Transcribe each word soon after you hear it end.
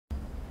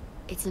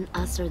It's an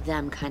us or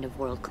them kind of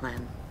world,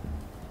 Clem.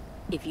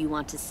 If you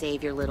want to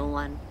save your little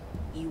one,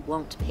 you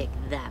won't pick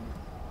them.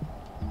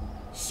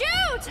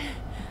 Shoot!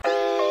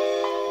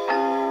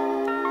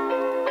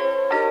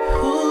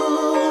 Ooh,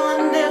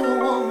 I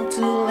never want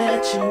to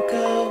let you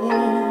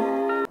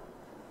go.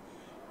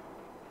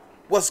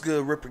 What's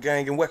good, Ripper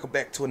gang, and welcome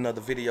back to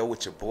another video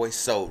with your boy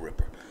Soul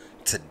Ripper.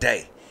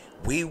 Today,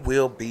 we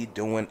will be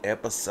doing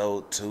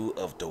episode 2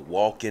 of The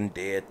Walking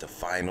Dead, the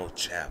final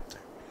chapter.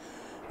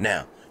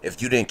 Now, if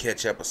you didn't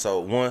catch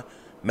episode 1,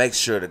 make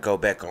sure to go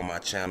back on my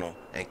channel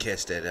and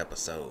catch that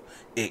episode.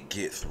 It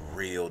gets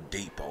real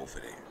deep over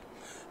there.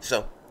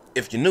 So,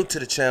 if you're new to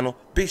the channel,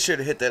 be sure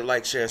to hit that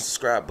like, share, and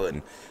subscribe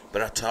button.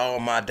 But to all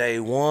my day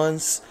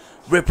ones,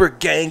 Ripper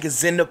gang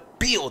is in the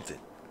building.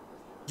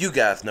 You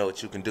guys know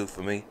what you can do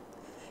for me.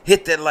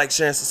 Hit that like,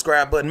 share, and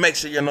subscribe button. Make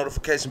sure your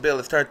notification bell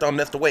is turned on.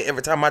 That's the way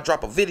every time I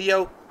drop a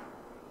video,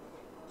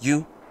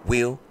 you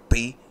will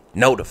be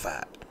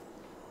notified.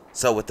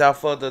 So without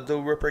further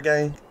ado, Ripper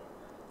gang,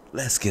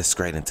 let's get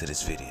straight into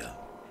this video.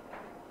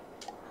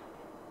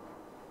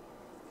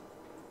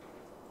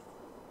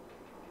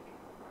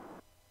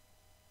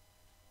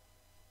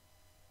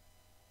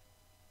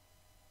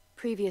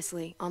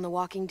 Previously on The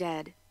Walking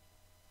Dead,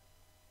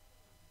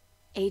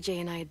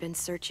 AJ and I had been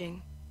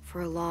searching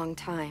for a long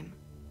time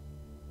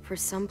for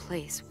some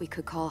place we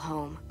could call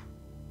home.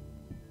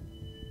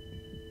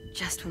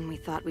 Just when we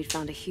thought we'd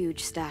found a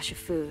huge stash of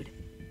food,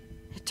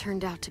 it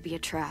turned out to be a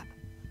trap.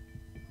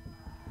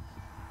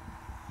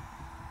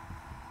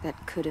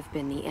 That could have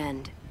been the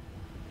end.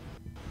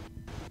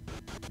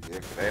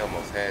 If they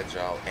almost had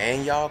y'all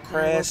and y'all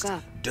crashed, woke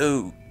up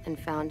dude, and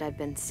found I'd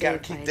been gotta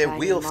saved by keep a that guy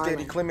wheel named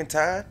steady, Marlon,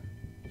 Clementine.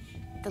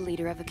 the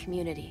leader of a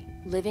community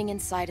living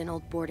inside an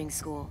old boarding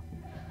school.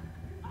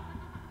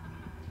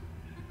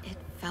 It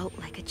felt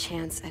like a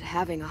chance at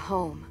having a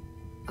home,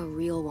 a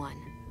real one.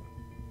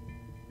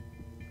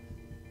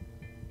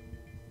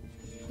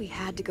 We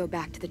had to go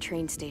back to the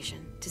train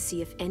station to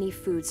see if any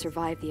food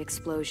survived the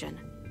explosion.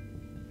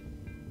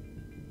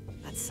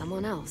 But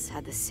someone else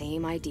had the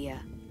same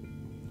idea.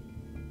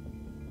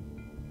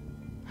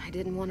 I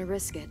didn't want to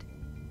risk it,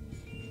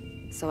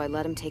 so I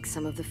let him take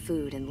some of the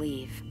food and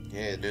leave.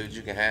 Yeah, dude,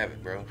 you can have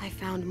it, bro. I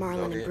found Marlon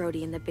Go and ahead.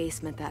 Brody in the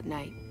basement that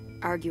night,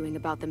 arguing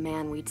about the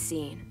man we'd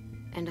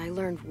seen, and I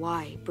learned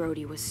why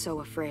Brody was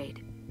so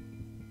afraid.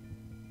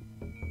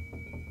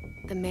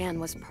 The man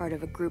was part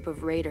of a group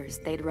of raiders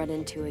they'd run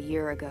into a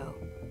year ago.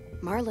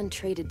 Marlon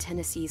traded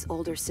Tennessee's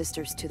older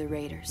sisters to the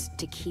raiders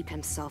to keep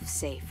himself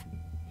safe.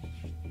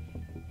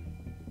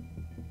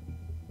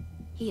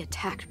 He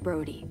attacked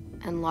Brody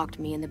and locked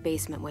me in the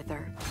basement with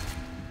her.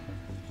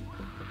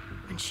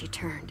 When she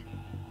turned,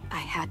 I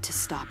had to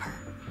stop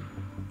her.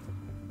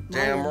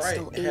 Damn Marlon right,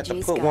 stole you had to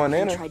AJ's put gun one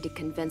in and her. tried to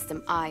convince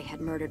them I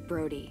had murdered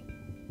Brody.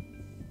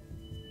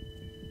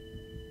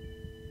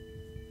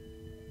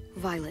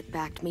 Violet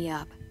backed me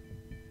up.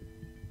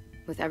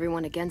 With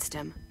everyone against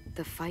him,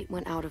 the fight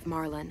went out of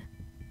Marlon.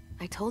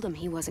 I told him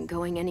he wasn't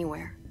going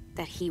anywhere,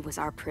 that he was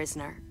our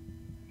prisoner.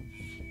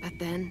 But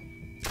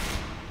then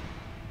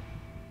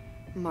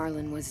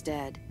Marlon was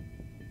dead,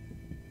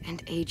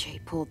 and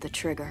AJ pulled the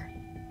trigger.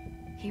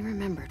 He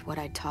remembered what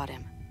I'd taught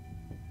him.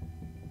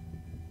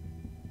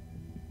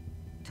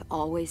 To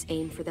always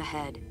aim for the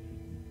head.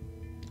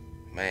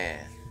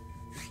 Man.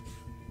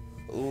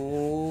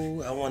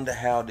 Ooh, I wonder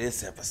how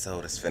this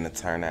episode is finna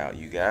turn out,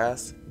 you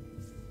guys.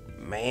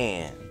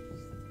 Man.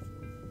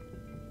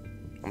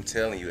 I'm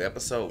telling you,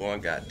 episode 1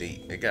 got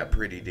deep. It got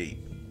pretty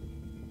deep.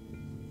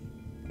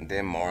 And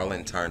then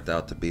Marlon turned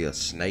out to be a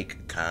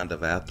snake, kind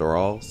of, after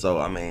all. So,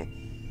 I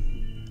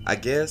mean, I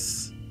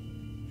guess,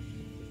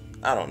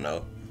 I don't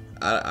know.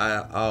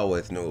 I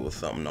always knew it was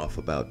something off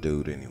about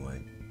dude anyway.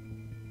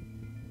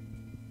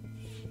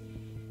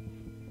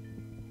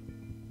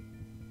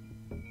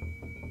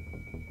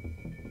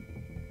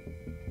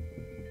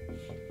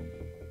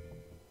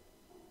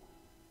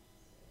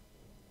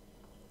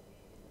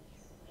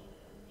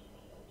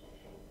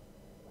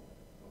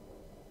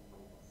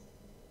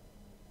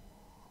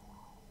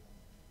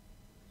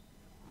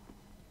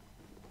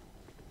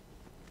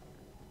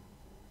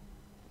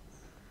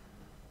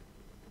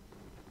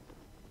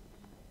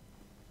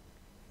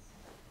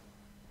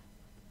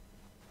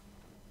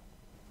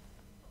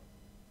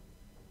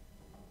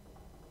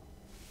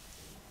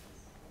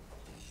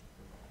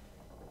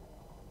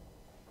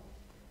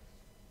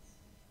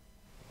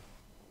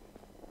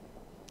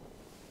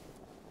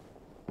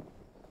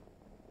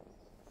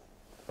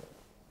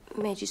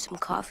 Made you some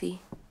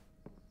coffee.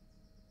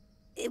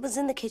 It was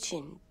in the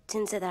kitchen.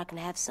 Tin said that I can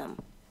have some.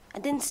 I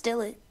didn't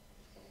steal it.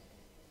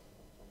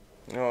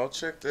 Oh,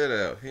 check that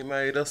out. He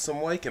made us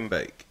some wake and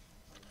bake.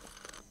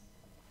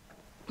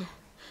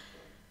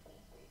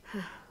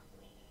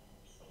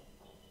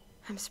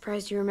 I'm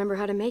surprised you remember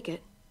how to make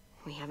it.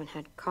 We haven't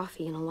had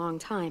coffee in a long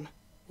time.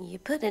 You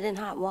put it in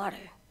hot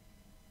water.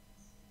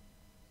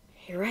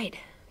 You're right.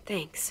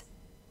 Thanks.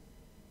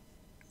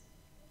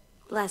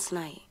 Last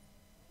night,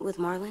 with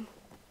Marlon,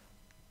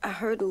 I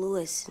heard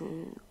Lewis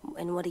and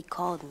what he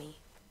called me.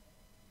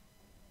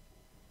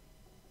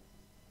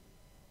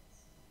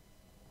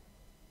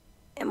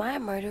 Am I a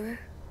murderer?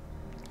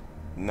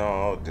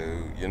 No,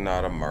 dude, you're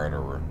not a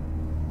murderer.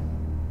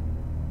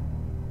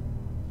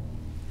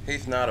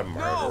 He's not a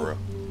murderer.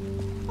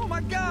 Oh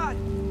my God!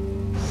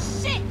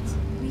 Shit!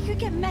 We could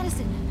get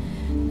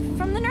medicine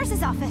from the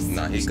nurse's office.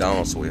 Nah, he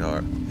gone,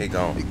 sweetheart. He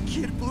gone. The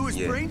kid blew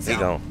his brains he out.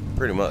 gone.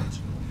 Pretty much.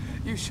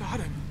 You shot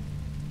him.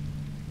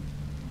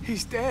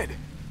 He's dead.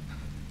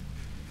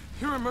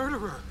 You're a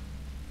murderer.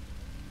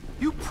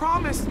 You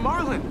promised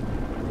Marlon.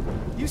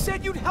 You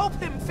said you'd help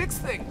him fix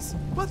things.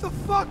 What the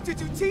fuck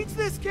did you teach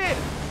this kid?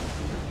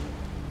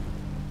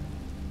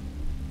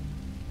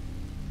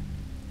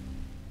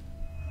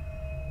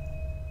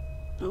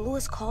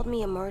 Lewis called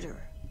me a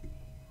murderer.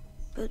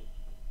 But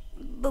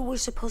we're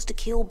supposed to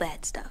kill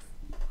bad stuff.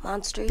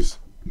 Monsters.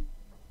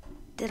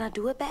 Did I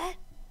do it bad?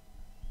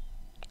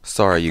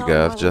 Sorry, you thought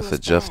guys. Marlon Just was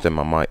adjusting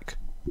bad. my mic.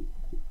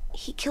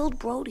 He killed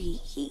Brody.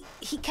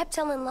 He kept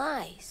telling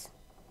lies.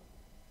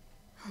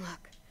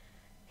 Look,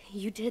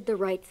 you did the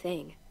right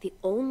thing. The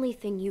only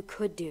thing you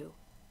could do.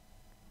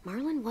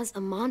 Marlon was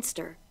a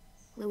monster.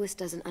 Lewis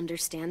doesn't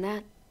understand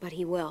that, but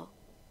he will.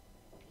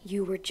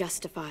 You were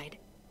justified.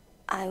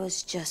 I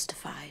was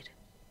justified.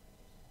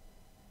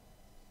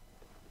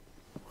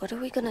 What are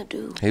we gonna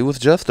do? He was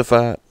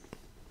justified.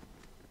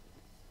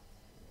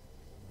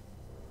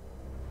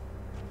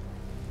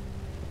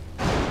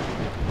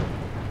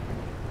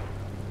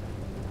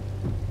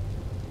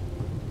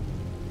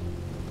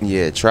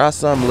 Yeah, try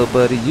something, little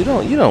buddy. You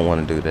don't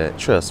want to do that.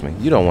 Trust me,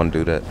 you don't want to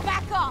do that.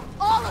 Back off,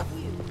 all of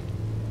you!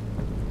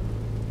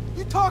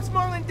 You talked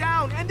Marlon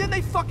down, and then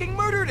they fucking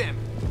murdered him.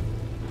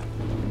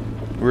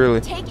 Really?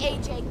 Take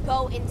AJ,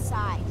 go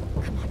inside.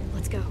 Come on,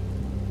 let's go.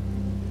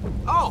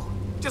 Oh,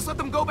 just let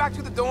them go back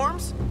to the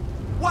dorms?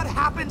 What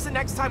happens the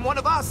next time one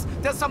of us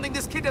does something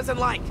this kid doesn't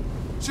like?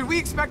 Should we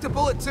expect a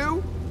bullet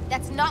too?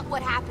 That's not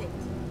what happened.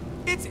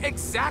 It's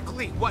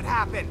exactly what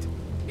happened.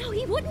 No,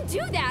 he wouldn't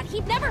do that.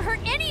 He'd never hurt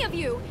any of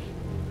you.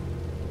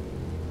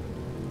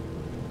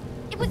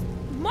 It was...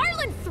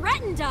 Marlon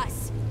threatened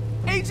us.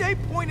 AJ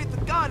pointed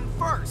the gun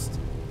first.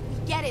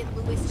 We get it,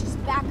 Lewis.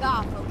 Just back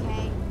off,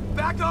 okay?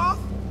 Back off?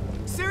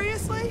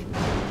 Seriously?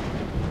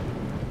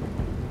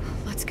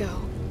 Let's go.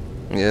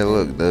 Yeah,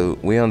 look,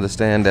 dude. We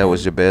understand that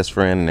was your best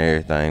friend and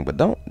everything, but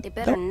They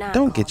better not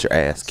don't call get your the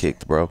ass cops.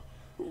 kicked, bro.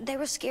 They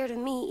were scared of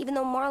me, even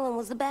though Marlon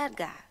was the bad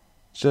guy.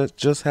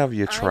 Just have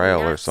your trail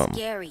I'm not or something.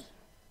 Scary.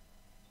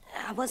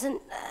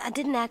 I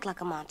didn't act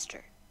like a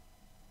monster.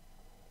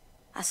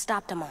 I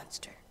stopped a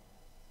monster.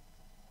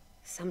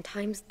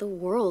 Sometimes the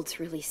world's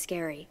really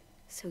scary,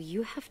 so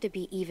you have to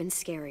be even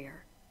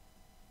scarier.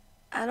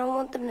 I don't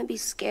want them to be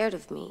scared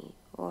of me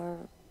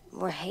or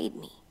hate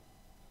me.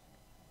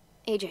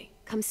 AJ,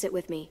 come sit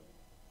with me.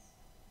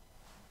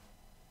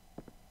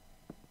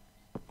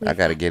 I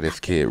gotta get this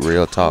kid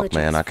real talk,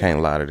 man. I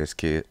can't lie to this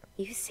kid.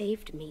 You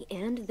saved me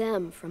and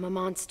them from a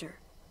monster.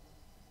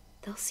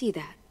 They'll see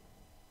that.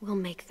 We'll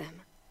make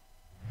them.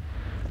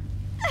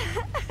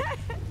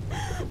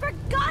 For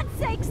God's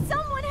sake,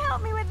 someone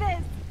help me with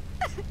this!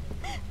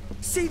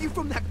 Saved you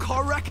from that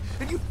car wreck,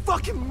 and you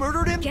fucking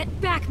murdered him?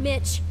 Get back,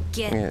 Mitch!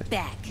 Get Yeah.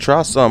 back.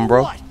 Try some,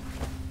 bro. What?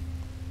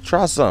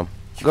 Try some.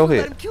 You Go gonna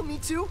ahead. Let him kill me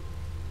too?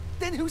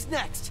 Then who's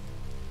next?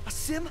 A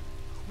Sim?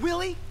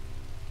 Willie?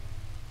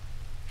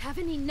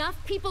 Haven't enough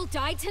people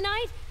died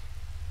tonight?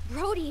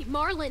 Brody,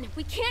 Marlon,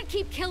 we can't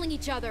keep killing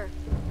each other.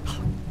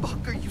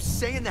 Fuck are you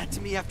saying that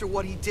to me after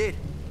what he did?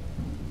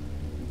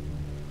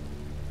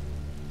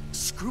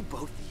 Screw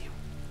both of you.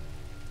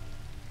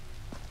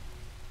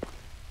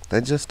 They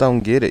just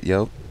don't get it,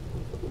 yo.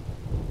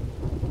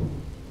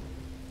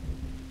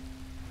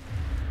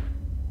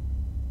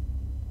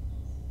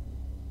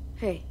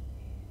 Hey,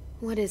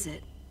 what is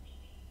it?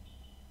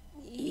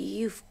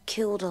 You've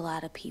killed a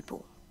lot of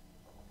people.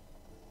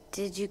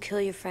 Did you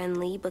kill your friend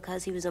Lee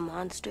because he was a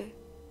monster?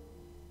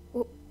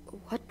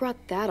 What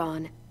brought that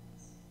on?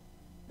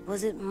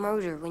 Was it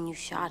murder when you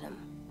shot him?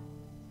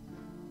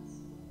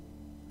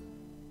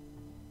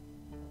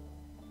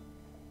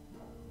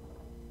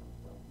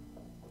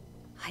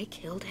 I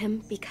killed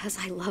him because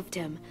I loved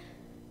him.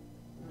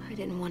 I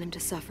didn't want him to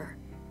suffer.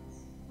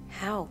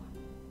 How?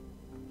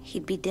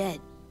 He'd be dead.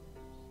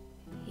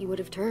 He would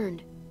have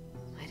turned.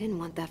 I didn't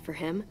want that for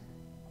him.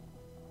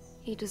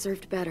 He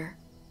deserved better.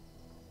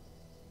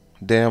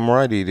 Damn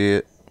right he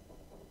did.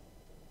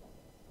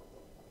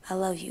 I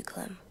love you,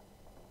 Clem.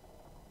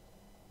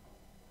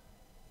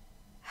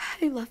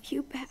 I love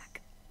you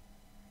back.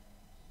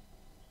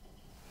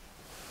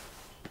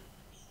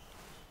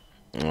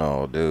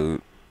 Oh,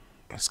 dude.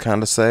 It's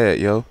kind of sad,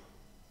 yo.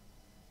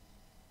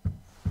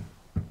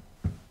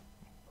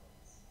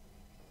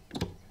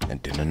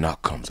 And then a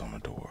knock comes on the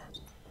door.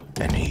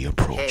 And he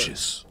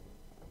approaches.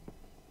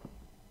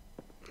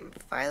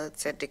 Violet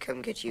said to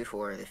come get you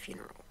for the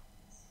funeral.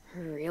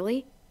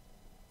 Really?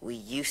 We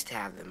used to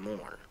have them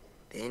more.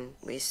 Then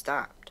we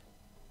stopped.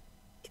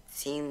 It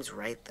seems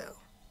right, though.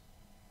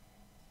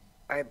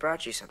 I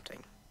brought you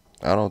something.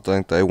 I don't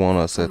think they want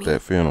us at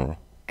that funeral.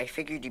 I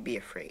figured you'd be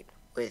afraid,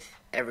 with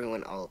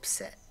everyone all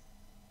upset.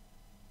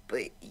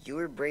 But you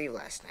were brave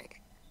last night.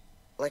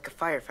 like a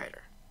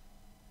firefighter.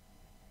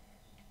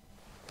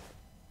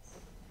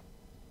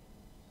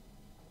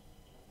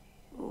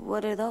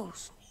 What are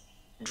those?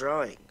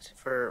 Drawings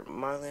for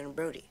Marlon and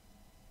Brody.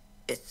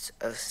 It's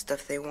of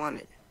stuff they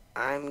wanted.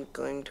 I'm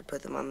going to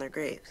put them on their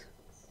graves.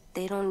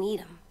 They don't need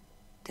them.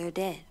 They're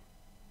dead.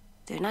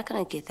 They're not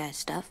gonna get that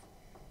stuff.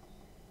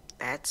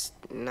 That's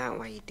not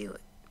why you do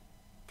it.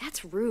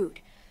 That's rude.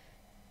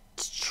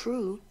 It's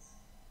true.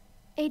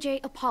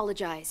 AJ,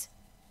 apologize.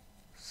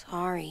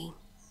 Sorry.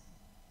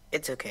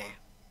 It's okay.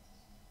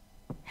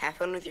 Have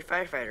fun with your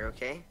firefighter,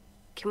 okay?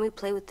 Can we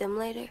play with them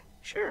later?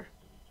 Sure.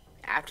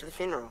 After the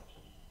funeral.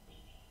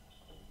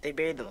 They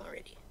buried them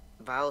already.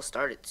 Vile'll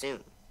start it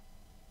soon.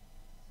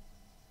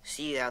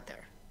 See you out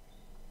there.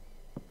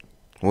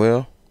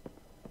 Well,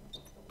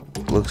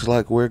 looks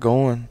like we're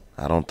going.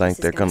 I don't think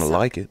they're gonna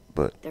like it,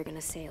 but They're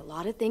gonna say a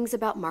lot of things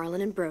about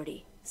Marlon and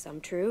Brody. Some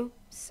true,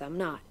 some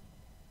not.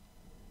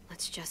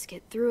 Let's just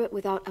get through it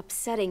without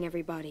upsetting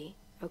everybody,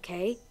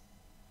 okay?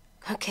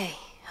 Okay,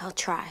 I'll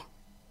try.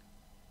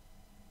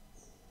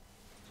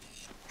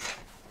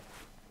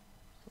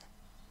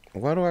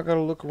 why do I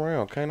gotta look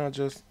around? Can't I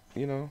just,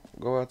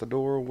 go out the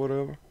door or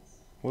whatever?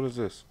 What is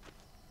this?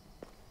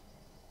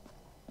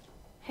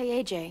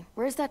 Hey AJ,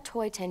 where's that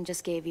toy Tin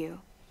just gave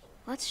you?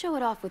 Let's show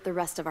it off with the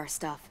rest of our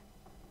stuff.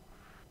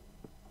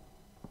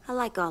 I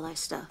like all our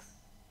stuff.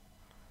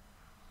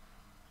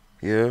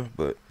 Yeah,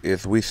 but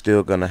if we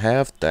still gonna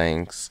have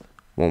things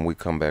when we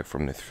come back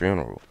from this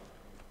funeral,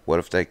 what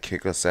if they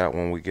kick us out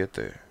when we get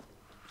there?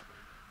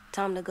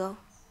 Time to go?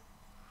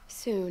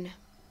 Soon.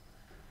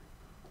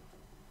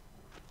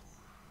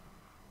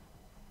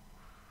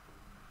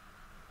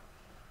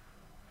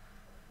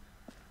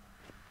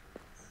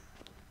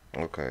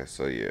 Okay,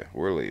 so yeah,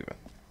 we're leaving.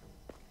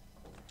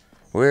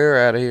 We're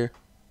out of here.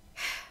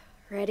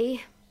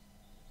 Ready?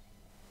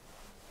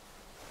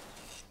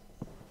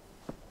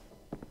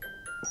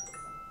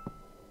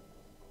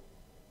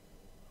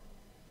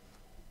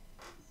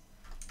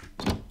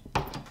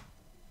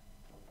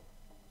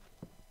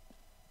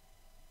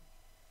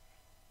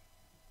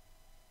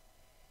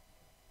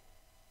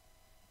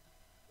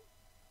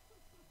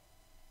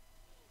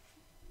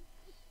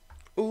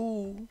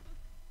 Ooh.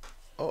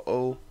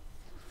 Uh-oh.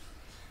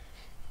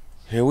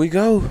 Here we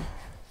go.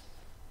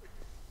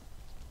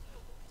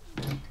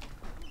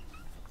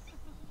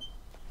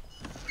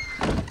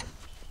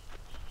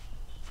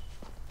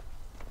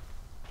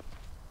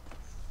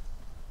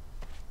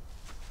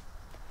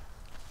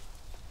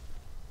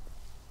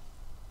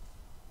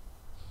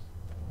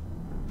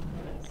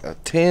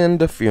 Attend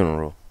the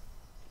funeral.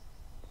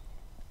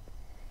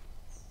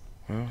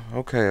 Well,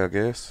 okay, I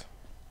guess.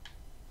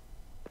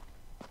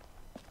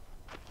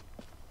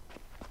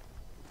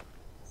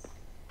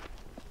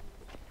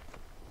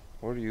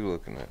 What are you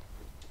looking at?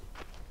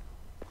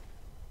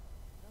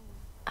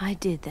 I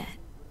did that.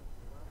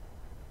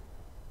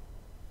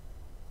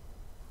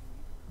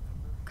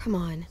 Come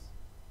on.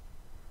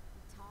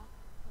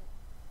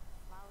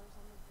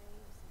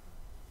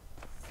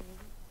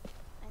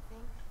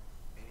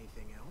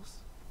 Anything else?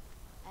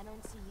 I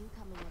don't see you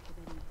coming up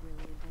with any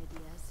brilliant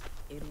ideas.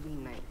 It'll be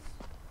nice.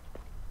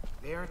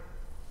 There.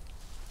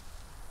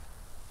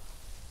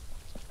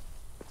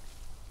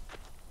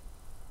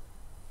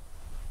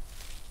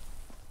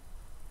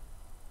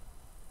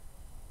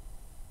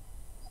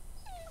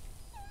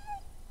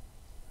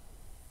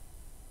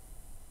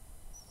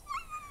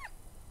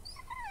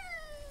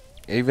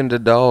 Even the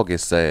dog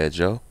is sad,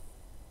 Joe.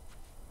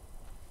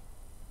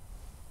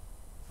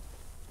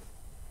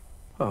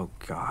 Oh,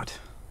 God.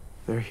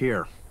 They're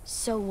here.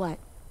 So what?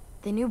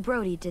 They knew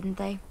Brody, didn't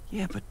they?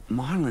 Yeah, but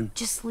Marlon...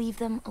 Just leave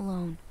them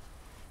alone.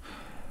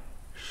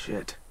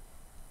 Shit.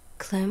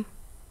 Clem?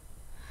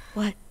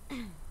 What?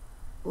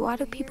 Why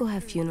do people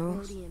have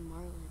funerals? Brody and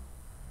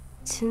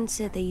Marlon, Tin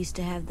said they used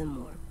to have them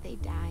more, they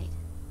died.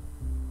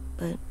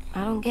 but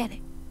I don't get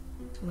it.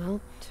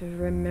 Well, to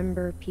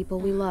remember people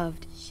we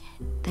loved.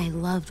 They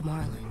loved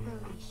Marlon.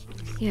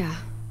 Yeah,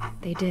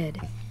 they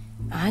did.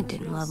 I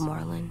didn't love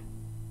Marlon.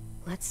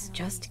 Let's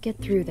just get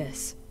through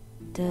this.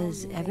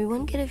 Does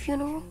everyone get a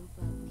funeral?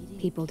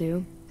 People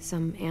do.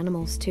 Some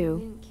animals too.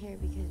 Didn't care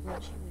because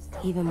when she was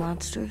dead, Even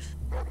monsters?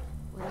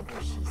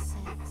 whatever she said.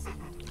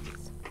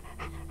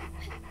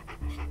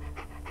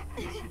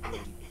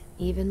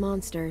 Even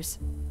monsters.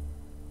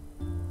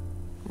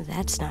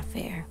 That's not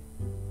fair.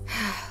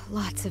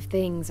 Lots of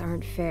things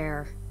aren't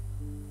fair.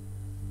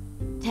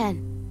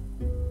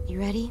 10. You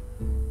ready?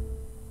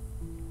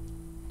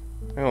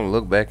 Don't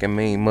look back at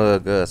me,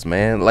 mug us,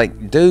 man.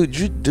 Like,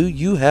 dude, do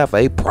you have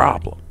a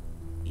problem?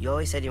 You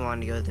always said you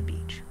wanted to go to the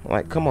beach.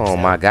 Like, come on,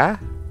 my guy.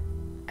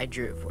 I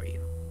drew it for you.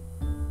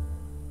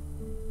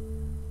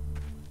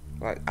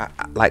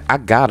 I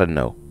gotta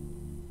know.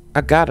 I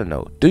gotta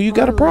know. Do you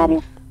got a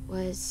problem?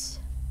 Was...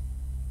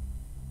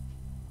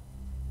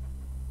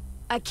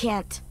 I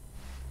can't.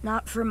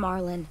 Not for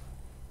Marlon.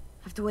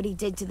 After what he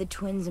did to the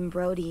twins and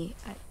Brody,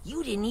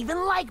 You didn't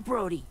even like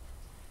Brody.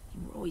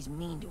 You were always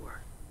mean to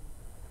her.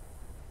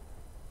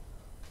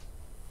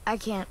 I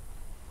can't.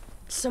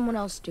 Someone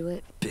else do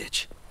it.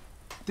 Bitch.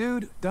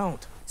 Dude,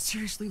 don't.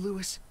 Seriously,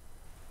 Lewis?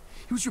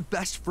 He was your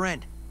best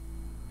friend.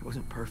 He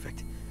wasn't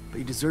perfect, but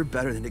he deserved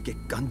better than to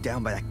get gunned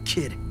down by that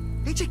kid.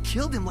 AJ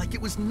killed him like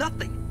it was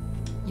nothing.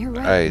 You're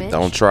right, Hey, Mitch.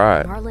 don't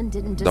try it. Marlon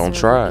didn't deserve Don't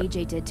try what it.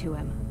 AJ did to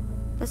him.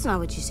 That's not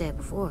what you said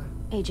before.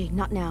 AJ,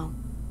 not now.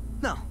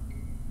 No.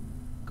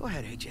 Go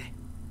ahead, AJ.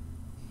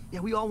 Yeah,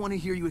 we all want to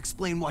hear you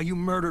explain why you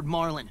murdered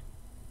Marlon.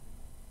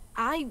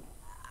 I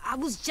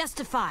was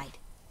justified.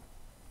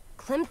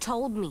 Clem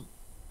told me.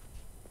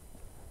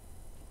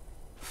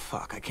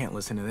 Fuck, I can't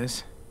listen to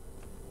this.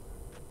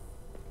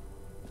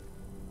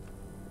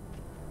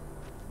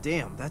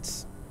 Damn,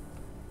 that's...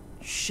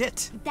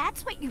 shit.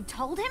 That's what you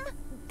told him?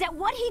 That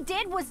what he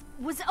did was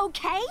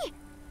okay?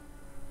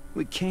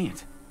 We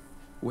can't.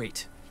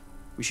 Wait.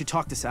 We should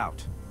talk this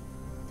out.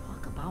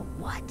 Talk about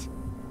what?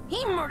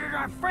 He murdered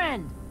our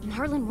friend!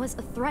 Marlon was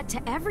a threat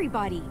to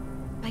everybody.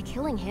 By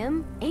killing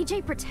him,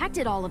 AJ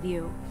protected all of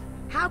you.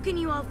 How can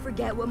you all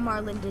forget what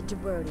Marlon did to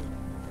Brody?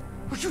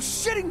 Are you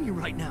shitting me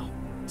right now?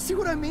 See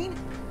what I mean?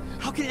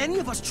 How can any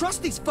of us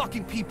trust these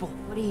fucking people?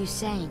 What are you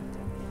saying?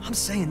 I'm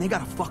saying they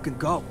gotta fucking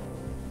go.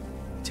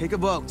 Take a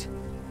vote.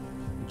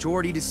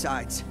 Majority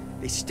decides.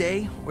 They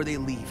stay or they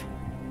leave.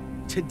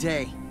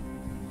 Today.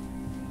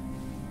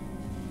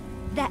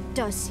 That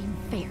does seem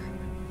fair.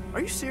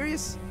 Are you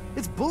serious?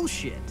 It's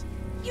bullshit.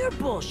 You're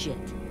bullshit.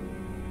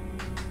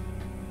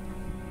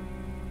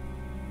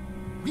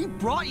 We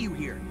brought you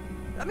here.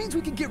 That means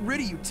we can get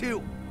rid of you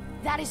too.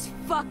 That is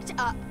fucked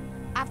up.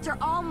 After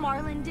all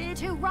Marlon did,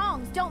 Two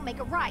wrongs don't make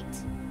a right.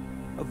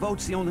 A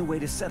vote's the only way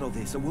to settle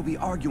this, or we'll be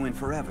arguing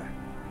forever.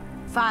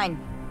 fine.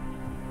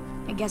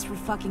 I guess we're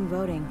fucking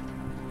voting.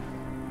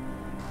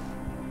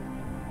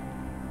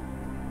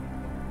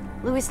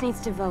 Lewis needs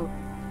to vote.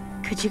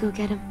 Could you go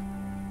get him?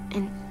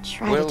 And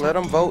try to Well, talk let to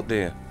him vote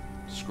then.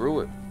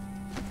 Screw it.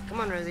 Come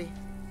on, Rosie.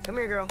 Come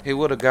here, girl. He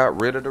would have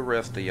got rid of the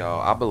rest of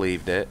y'all. I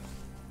believe that.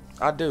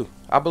 I do.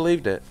 I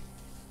believe that.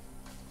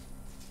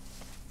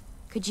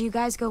 Could you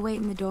guys go wait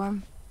in the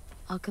dorm?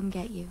 I'll come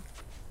get you.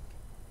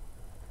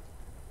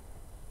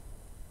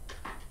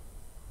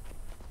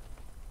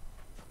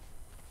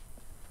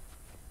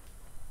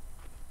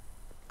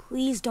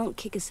 Please don't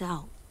kick us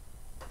out.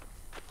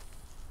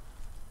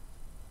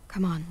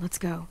 Come on, let's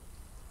go.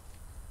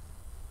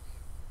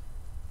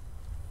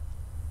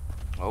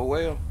 Oh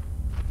well.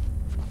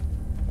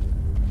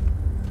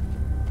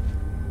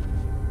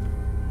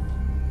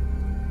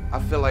 I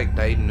feel like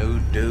they knew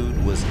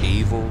dude was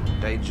evil.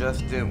 They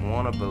just didn't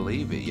want to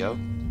believe it, yo.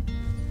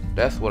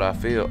 That's what I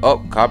feel.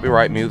 Oh,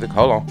 copyright music.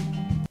 Hold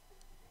on.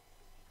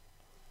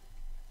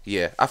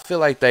 Yeah, I feel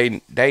like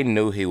they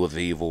knew he was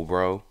evil,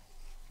 bro.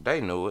 They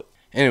knew it.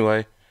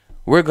 Anyway,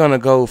 we're gonna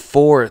go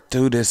forward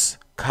through this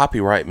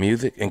copyright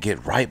music and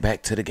get right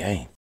back to the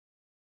game.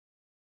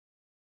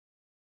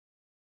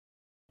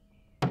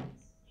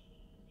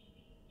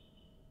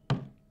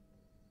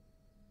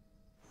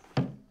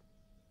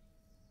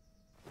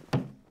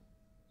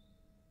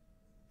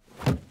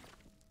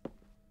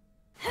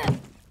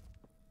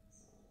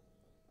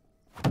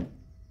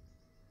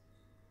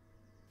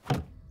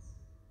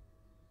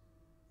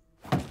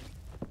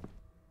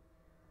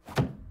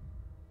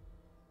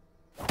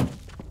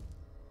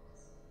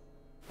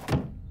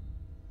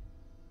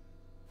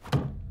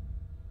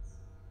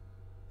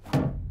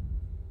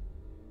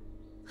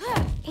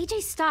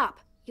 AJ, stop.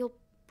 You'll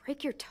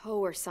break your toe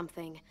or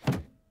something.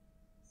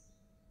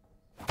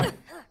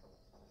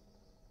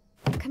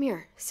 Come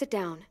here, sit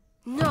down.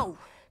 No.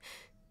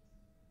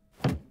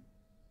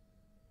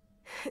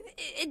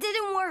 It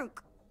didn't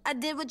work. I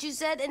did what you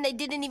said and they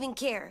didn't even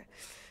care.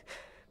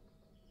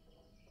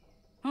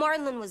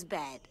 Marlon was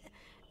bad.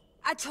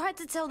 I tried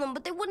to tell them,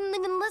 but they wouldn't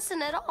even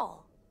listen at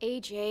all.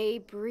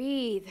 AJ,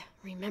 breathe.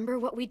 Remember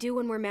what we do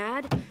when we're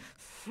mad?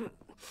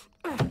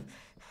 Come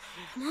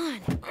on,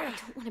 you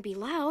don't want to be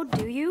loud,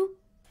 do you?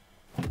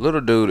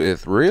 Little dude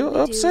is real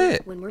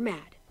upset. When we're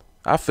mad.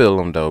 I feel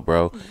him though,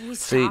 bro.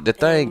 See, the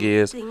thing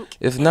is,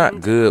 it's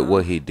not good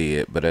what he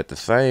did, but at the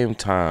same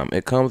time,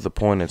 it comes a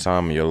point in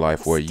time in your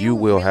life where you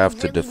will have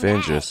to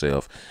defend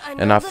yourself.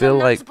 And I feel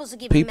like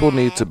people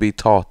need to be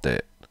taught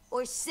that.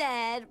 Or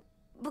sad,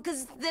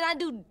 because then I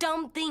do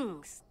dumb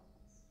things.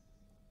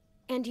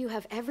 And you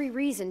have every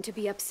reason to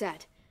be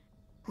upset.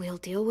 We'll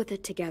deal with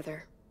it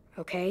together,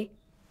 okay?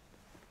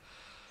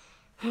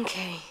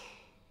 Okay.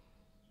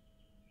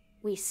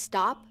 We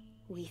stop,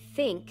 we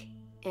think,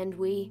 and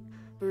we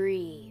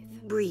breathe.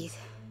 Breathe.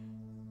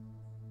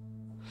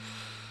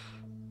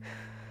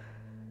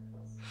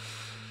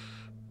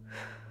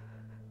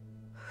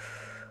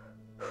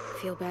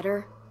 Feel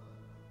better?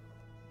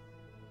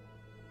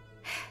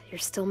 You're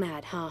still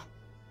mad, huh?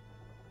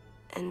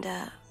 And,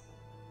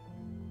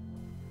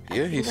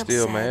 Yeah, he's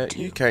still mad.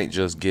 You can't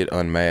just get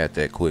unmad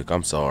that quick.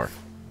 I'm sorry.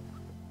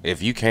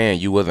 If you can,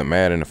 you wasn't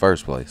mad in the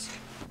first place.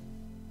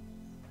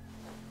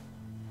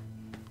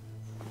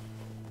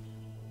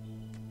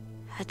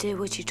 I did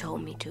what you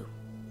told me to.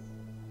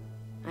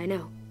 I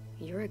know.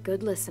 You're a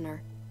good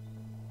listener.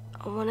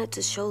 I wanted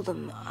to show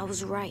them I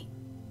was right.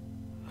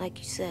 Like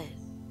you said.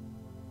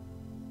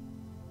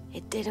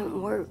 It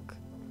didn't work.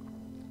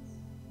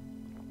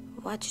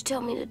 Why'd you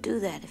tell me to do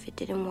that if it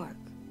didn't work?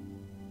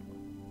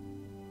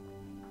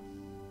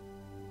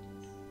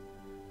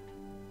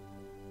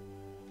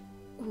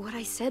 What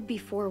I said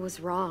before was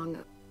wrong.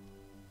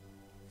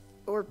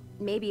 Or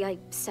maybe I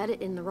said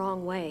it in the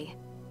wrong way.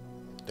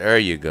 There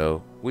you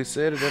go. We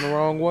said it in the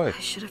wrong way. I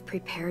should have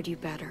prepared you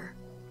better.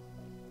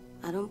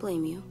 I don't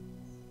blame you.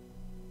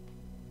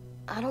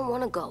 I don't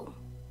want to go.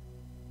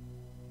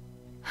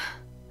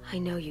 I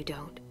know you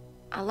don't.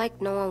 I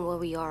like knowing where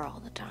we are all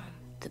the time.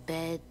 The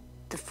bed,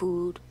 the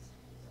food.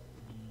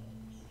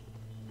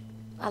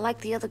 I like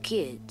the other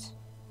kids.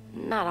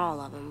 Not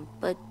all of them,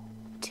 but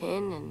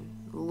Tin and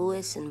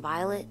Louis and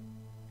Violet.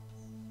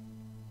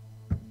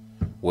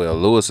 Well,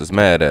 Louis is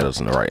mad at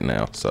us right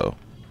now, so...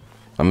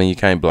 I mean, you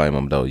can't blame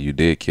him, though. You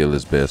did kill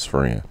his best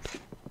friend.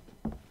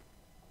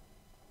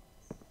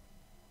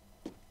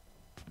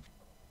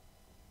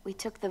 We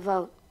took the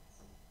vote.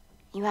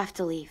 You have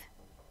to leave.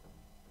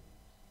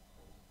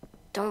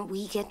 Don't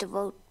we get to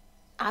vote?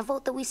 I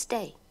vote that we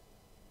stay.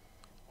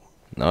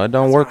 No, it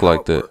don't work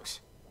like that.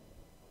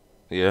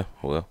 Yeah,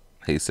 well,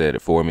 he said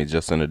it for me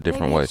just in a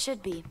different way. It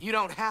should be. You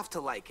don't have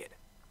to like it.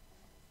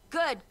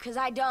 Good, because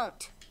I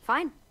don't.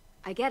 Fine,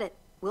 I get it.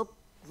 We'll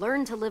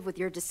learn to live with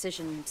your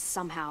decision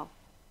somehow.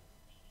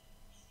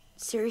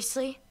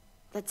 Seriously?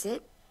 That's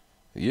it?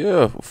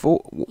 Yeah,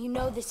 You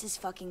know this is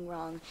fucking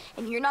wrong,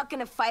 and you're not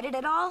gonna fight it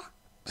at all?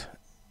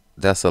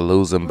 that's a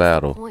losing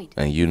battle, Point.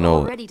 and you We've know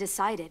it. already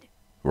decided.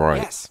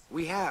 Right. Yes,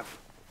 we have.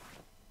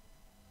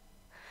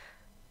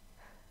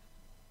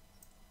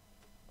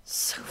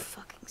 So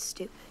fucking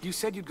stupid. You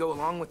said you'd go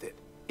along with it,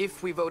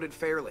 if we voted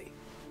fairly.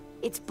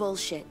 It's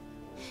bullshit.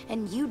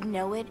 And you'd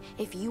know it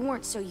if you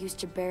weren't so used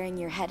to burying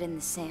your head in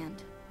the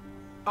sand.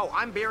 Oh,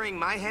 I'm burying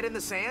my head in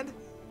the sand?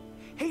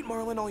 Hate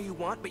Marlin all you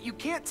want, but you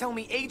can't tell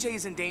me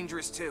AJ's in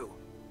dangerous too.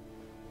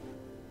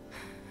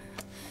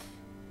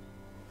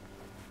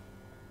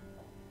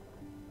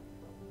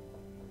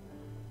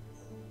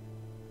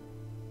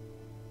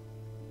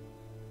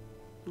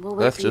 We'll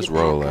wait Let's for you just to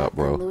pack roll up, out,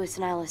 bro. then Louis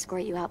and I'll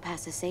escort you out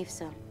past the safe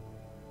zone.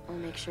 We'll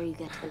make sure you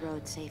get to the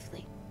road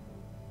safely.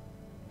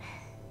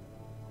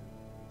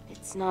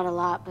 It's not a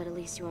lot, but at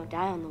least you won't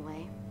die on the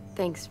way.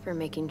 Thanks for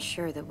making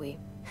sure that we...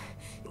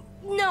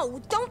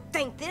 No, don't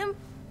thank them.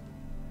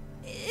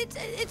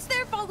 It's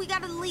their fault we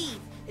gotta leave.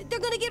 They're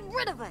gonna get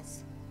rid of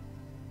us.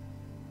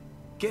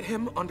 Get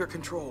him under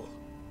control.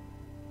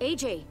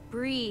 AJ,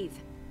 breathe.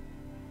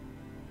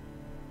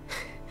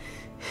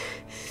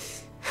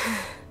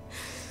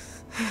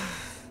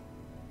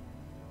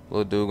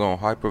 Little dude gonna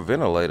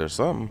hyperventilate or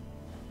something.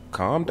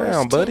 Calm Where's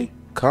down, buddy. Tim?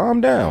 Calm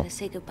I down. gotta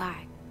say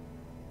goodbye.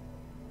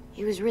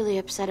 He was really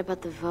upset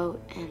about the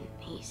vote, and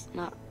he's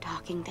not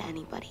talking to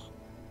anybody.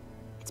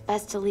 It's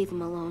best to leave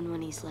him alone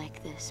when he's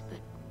like this, but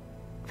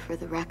for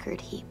the record,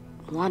 he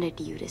wanted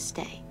you to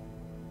stay.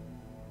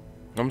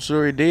 I'm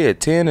sure he did.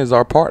 10 is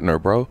our partner,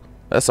 bro.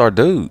 That's our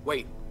dude.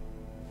 Wait.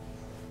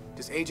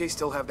 Does AJ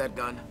still have that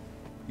gun?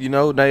 You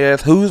know, they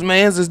ask, whose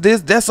mans is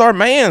this? That's our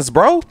mans,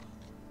 bro.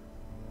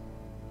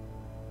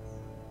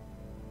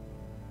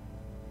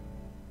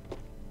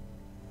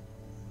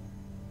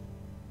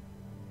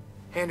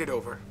 Hand it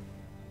over.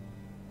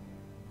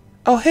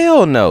 Oh,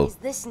 hell no. Is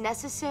this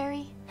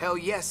necessary? Hell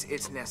yes,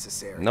 it's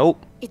necessary.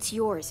 Nope. It's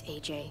yours,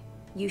 AJ.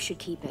 You should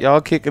keep it. Y'all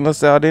kicking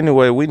us out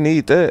anyway. We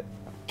need that.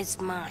 It's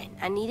mine.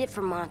 I need it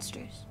for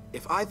monsters.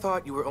 If I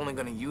thought you were only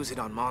gonna use it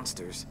on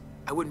monsters,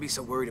 I wouldn't be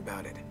so worried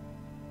about it.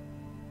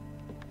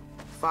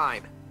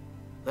 Fine.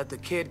 Let the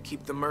kid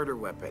keep the murder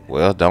weapon.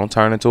 Well, don't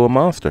turn into a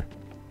monster.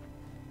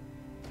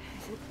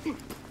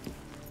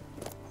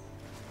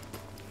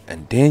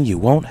 And then you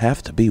won't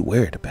have to be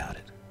worried about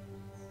it.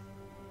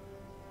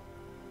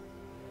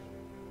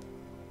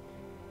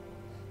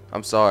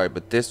 I'm sorry,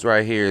 but this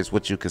right here is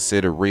what you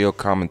consider real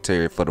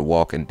commentary for The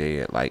Walking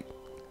Dead. Like,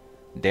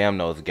 damn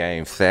those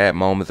games. Sad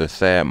moments are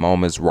sad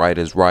moments. Right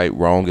is right.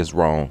 Wrong is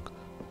wrong.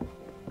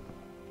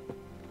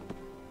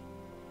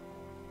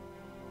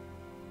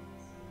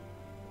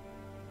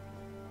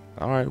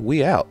 Alright,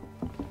 we out.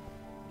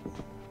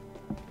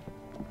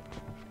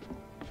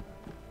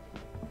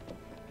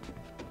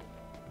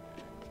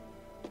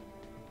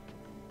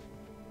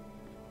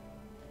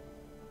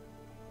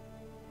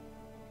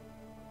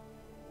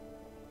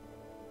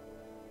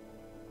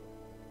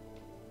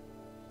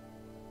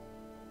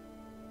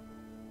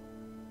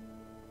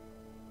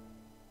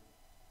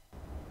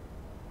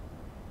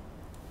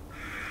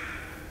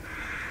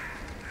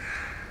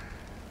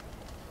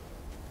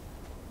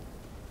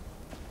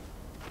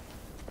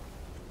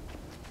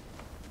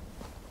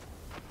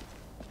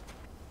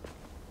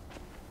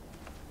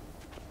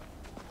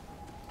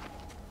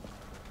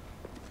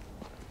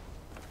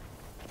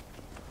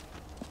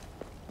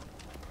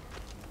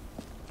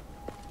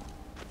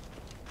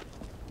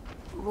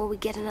 Will we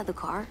get another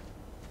car?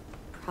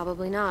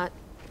 Probably not.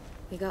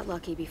 We got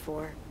lucky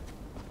before.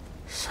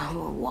 So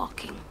we're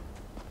walking.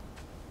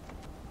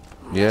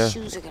 My Yeah,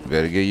 shoes are gonna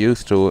better get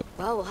used to it.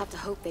 Well, we'll have to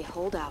hope they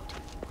hold out.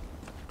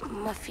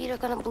 My feet are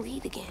gonna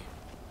bleed again.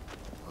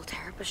 We'll tear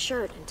Tear up a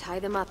shirt and tie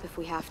them up if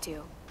we have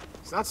to.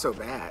 It's not so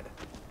bad.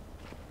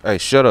 Hey,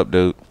 shut up,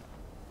 dude.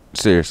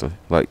 Seriously,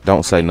 like,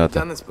 don't say I've nothing.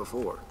 done this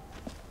before.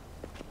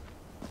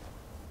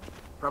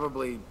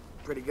 Probably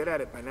pretty good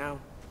at it by now.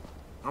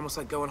 Almost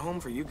like going home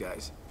for you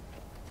guys.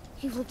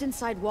 You've lived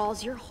inside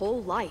walls your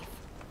whole life.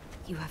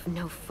 You have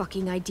no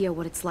fucking idea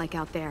what it's like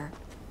out there.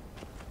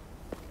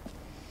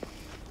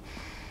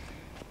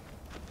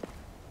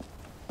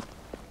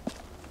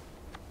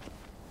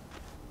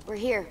 We're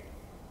here.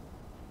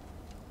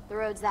 The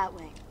road's that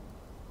way.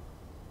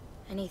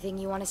 Anything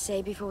you want to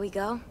say before we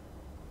go?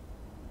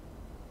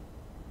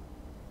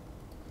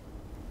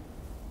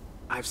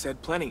 I've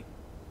said plenty.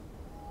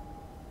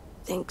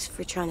 Thanks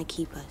for trying to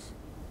keep us.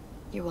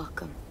 You're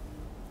welcome.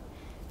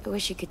 I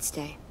wish you could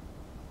stay.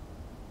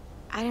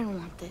 I didn't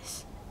want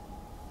this.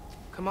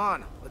 Come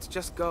on, let's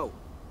just go.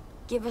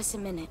 Give us a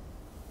minute,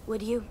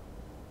 would you?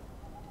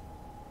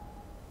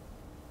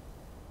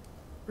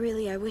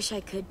 Really, I wish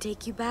I could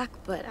take you back,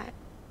 but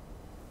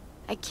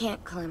I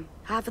can't, Clem.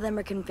 Half of them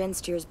are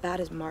convinced you're as bad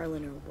as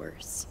Marlon or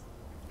worse.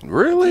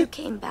 Really? If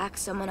you came back,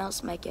 someone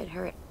else might get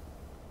hurt.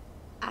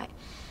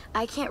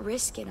 I can't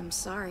risk it, I'm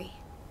sorry.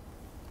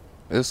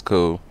 It's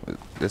cool.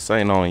 This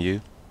ain't on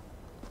you.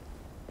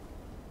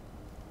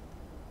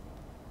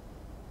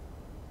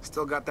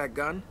 Still got that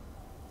gun?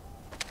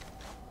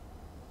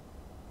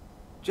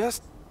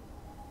 Just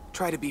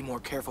try to be more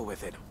careful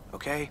with it,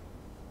 okay?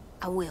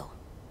 I will.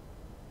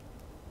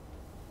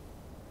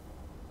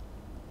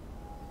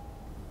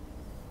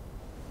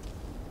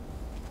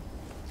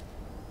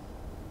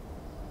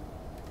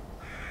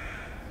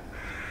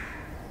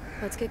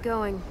 Let's get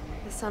going.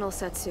 The sun will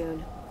set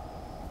soon.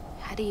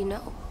 How do you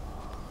know?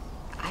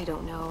 I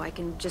don't know. I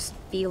can just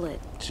feel it.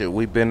 Shit,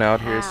 we've been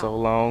out here so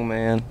long,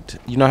 man.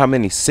 You know how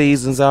many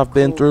seasons I've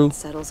been through?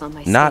 Settles on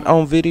my Not skin.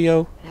 on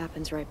video? It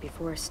happens right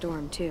before a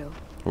storm, too.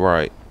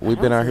 Right.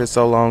 We've been out here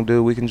so long,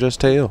 dude, we can just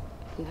tell.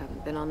 You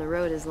haven't been on the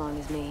road as long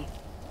as me.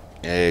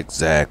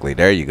 Exactly.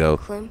 There you go.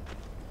 Clem?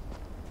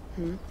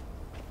 Hmm?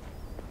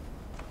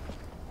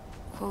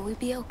 Will we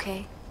be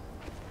okay?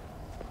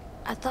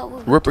 I thought we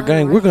were Ripper done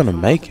gang, we're running gonna from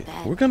all make the it.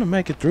 bad We're gonna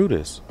make it through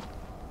this.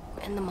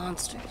 and the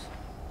monsters.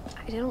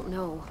 I don't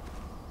know.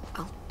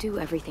 I'll do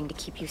everything to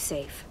keep you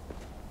safe.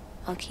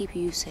 I'll keep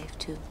you safe,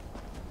 too.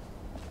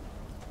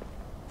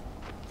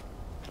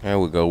 There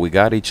we go. We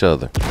got each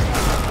other.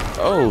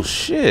 Oh,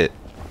 shit.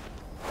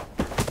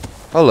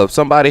 Hold up.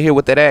 Somebody here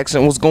with that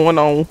accent. What's going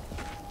on?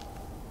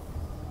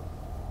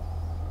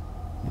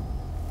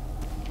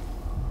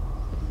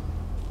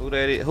 Who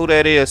that is? Who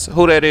that is?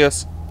 Who that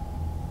is?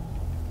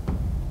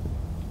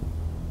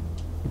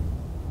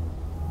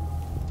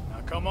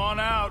 Now come on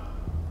out.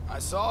 I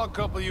saw a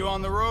couple of you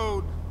on the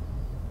road.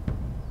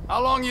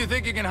 How long you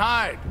think you can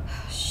hide?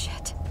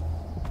 Shit.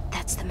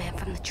 That's the man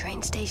from the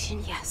train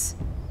station? Yes.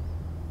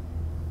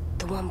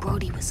 The one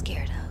Brody was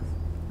scared of.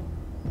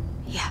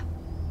 Yeah.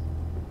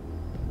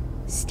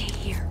 Stay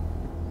here.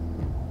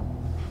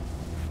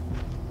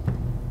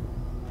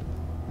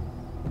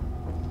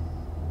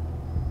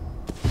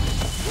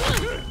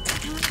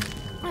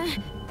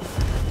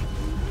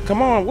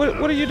 Come on.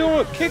 What are you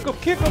doing? Kick him.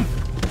 Kick him.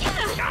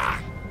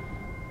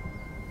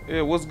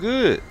 Yeah, what's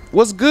good?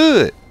 What's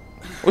good?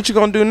 What you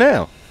gonna do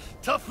now?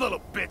 Tough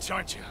little bitch,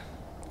 aren't you?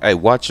 Hey,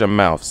 watch your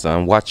mouth,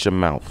 son. Watch your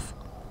mouth.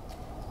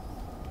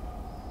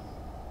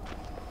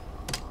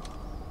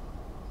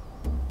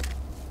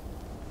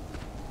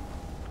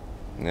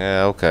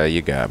 Yeah, okay,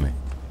 you got me.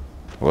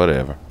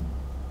 Whatever.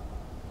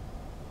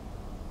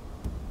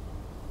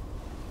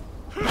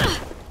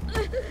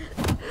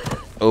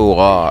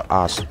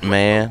 Oh,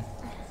 man.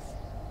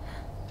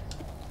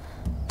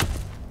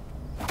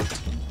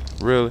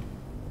 Really?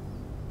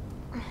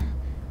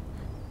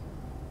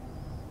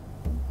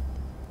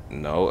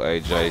 No,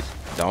 AJ.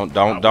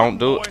 Don't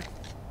do it.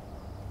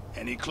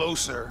 Any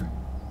closer,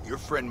 your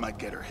friend might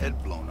get her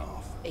head blown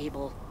off.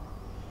 Abel.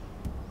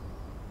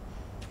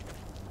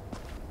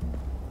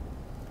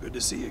 Good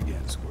to see you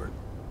again, Squirt.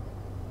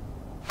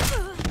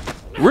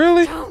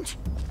 Really?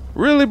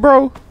 Really,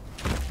 bro?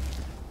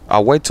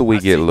 I'll wait till we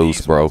get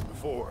loose, bro.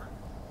 Before.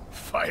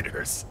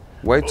 Fighters.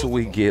 Wait till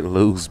we get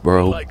loose,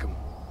 bro. Like 'em.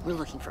 We're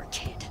looking for a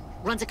kid.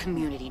 Runs a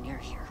community near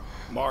here.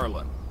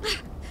 Marlon.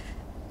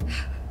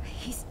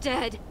 He's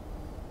dead.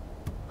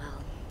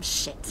 Well,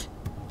 shit.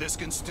 This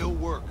can still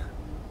work.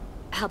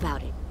 How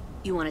about it?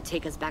 You want to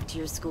take us back to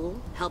your school?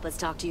 Help us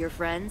talk to your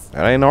friends?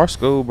 That ain't our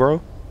school,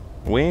 bro.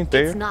 We ain't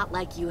there. It's not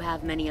like you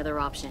have many other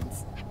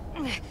options.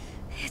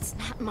 It's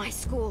not my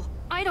school.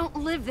 I don't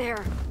live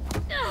there.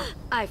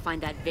 I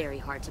find that very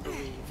hard to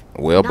believe.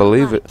 Well, Not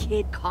believe a lot it. of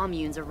kid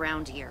communes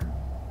around here.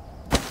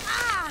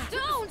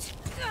 Don't!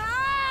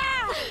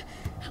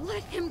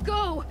 Let him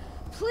go,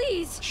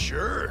 please.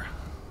 Sure.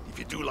 If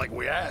you do like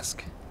we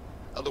ask.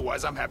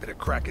 Otherwise, I'm happy to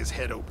crack his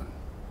head open.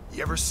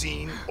 You ever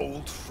seen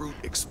old fruit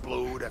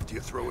explode after you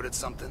throw it at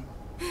something?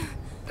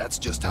 That's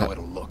just how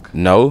it'll look.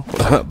 No,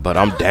 but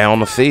I'm down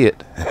to see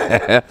it.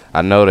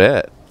 I know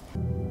that.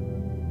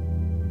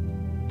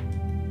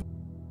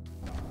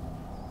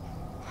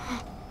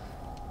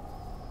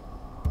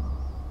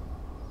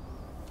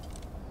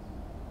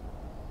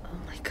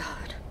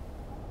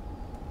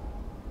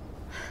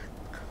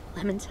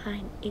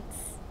 Clementine,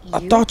 it's you.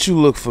 I thought you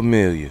looked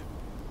familiar.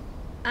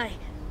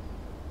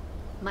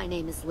 My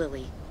name is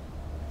Lily.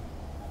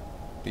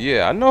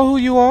 Yeah, I know who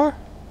you are.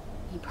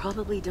 You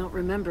probably don't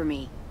remember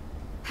me.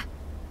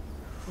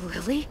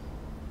 Lily?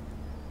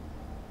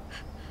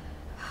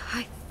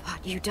 I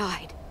thought you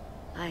died.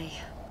 I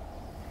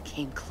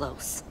came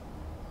close.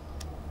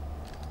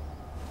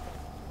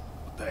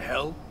 What the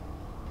hell?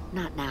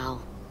 Not now.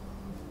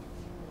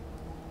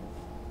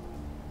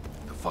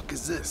 The fuck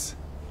is this?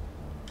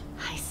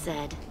 I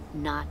said,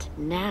 not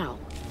now.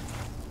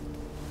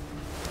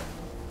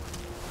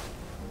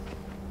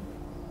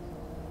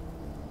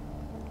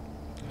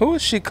 Who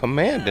is she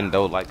commanding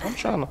though? Like I'm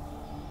trying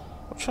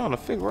to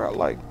figure out.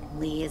 Like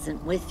Lee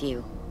isn't with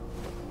you.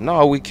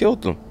 no, we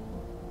killed him.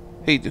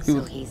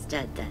 So he's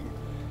dead then.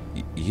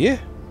 Yeah.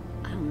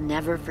 I'll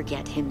never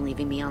forget him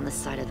leaving me on the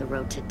side of the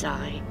road to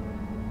die.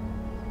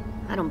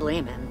 I don't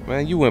blame him.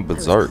 Man, you went I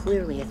was berserk.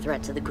 clearly a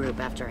threat to the group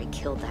after I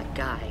killed that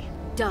guy.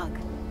 Doug.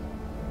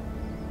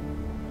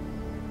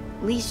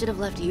 Lee should have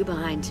left you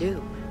behind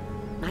too.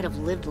 Might have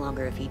lived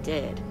longer if he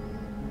did.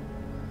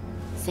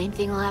 Same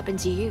thing will happen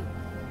to you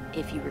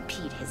if you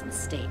repeat his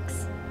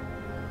mistakes.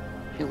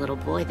 Your little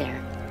boy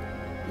there,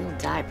 you'll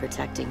die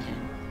protecting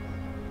him.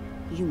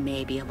 You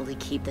may be able to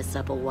keep this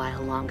up a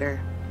while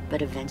longer,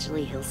 but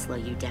eventually he'll slow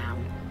you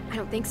down. I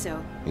don't think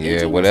so.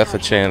 Yeah, well that's a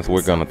chance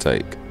we're gonna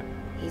take.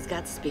 He's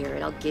got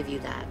spirit, I'll give you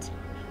that.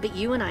 But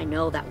you and I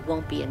know that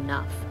won't be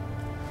enough.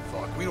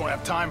 Fuck, we don't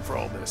have time for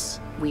all this.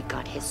 We've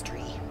got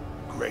history.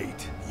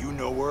 Great. You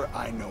know her,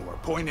 I know her.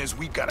 Point is,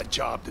 we've got a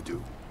job to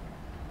do.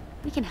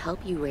 We can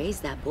help you raise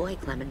that boy,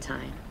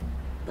 Clementine.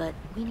 But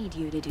we need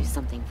you to do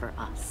something for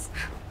us.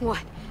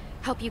 What?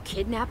 Help you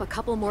kidnap a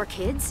couple more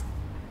kids?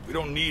 We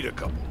don't need a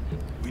couple.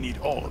 We need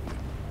all of them.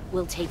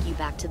 We'll take you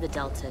back to the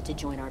Delta to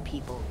join our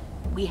people.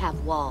 We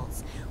have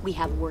walls, we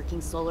have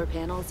working solar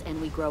panels, and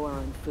we grow our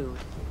own food.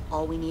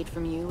 All we need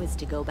from you is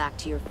to go back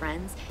to your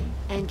friends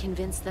and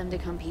convince them to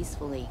come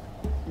peacefully.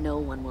 No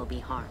one will be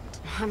harmed.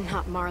 I'm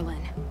not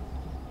Marlin.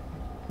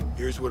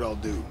 Here's what I'll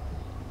do.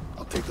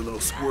 I'll take the little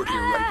squirt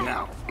here right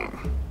now.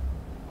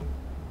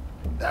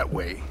 That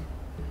way,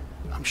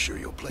 I'm sure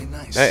you'll play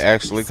nice. They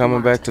actually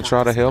coming back to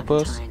try to help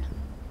us?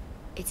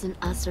 It's an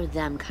us or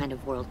them kind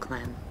of world,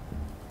 Clem.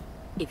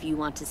 If you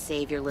want to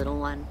save your little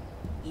one,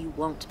 you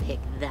won't pick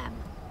them.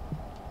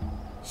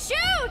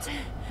 Shoot!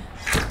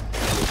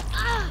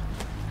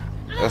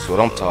 That's what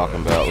I'm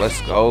talking about.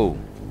 Let's go.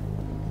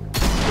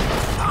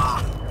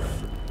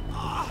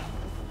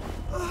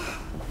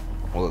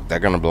 Well, they're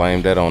gonna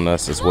blame that on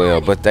us as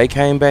well, but they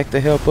came back to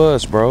help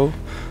us, bro.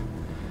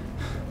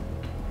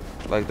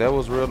 Like that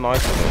was real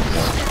nice of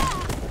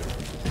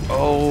them.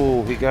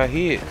 Oh, he got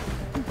hit.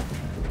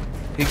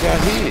 He got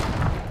hit.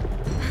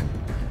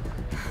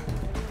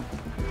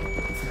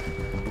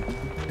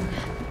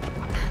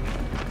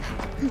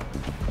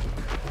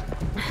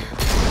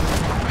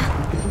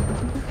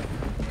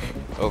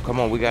 Oh, come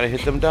on, we gotta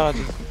hit them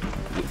dodges.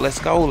 Let's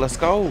go, let's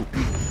go.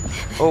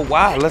 Oh,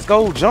 wow, let's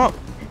go, jump.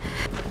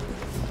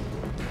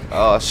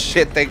 Oh,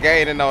 shit, they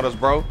gaining on us,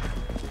 bro.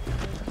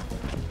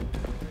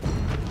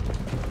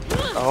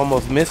 I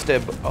almost missed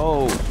it, but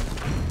oh.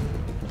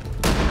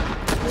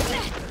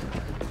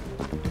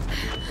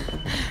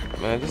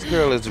 Man, this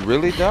girl is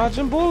really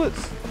dodging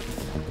bullets.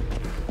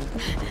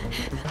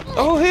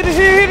 Oh, hit it,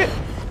 hit it.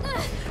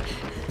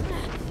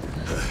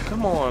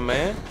 Come on,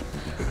 man.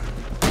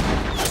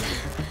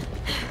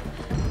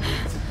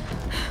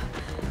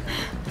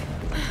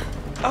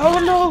 Oh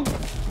no!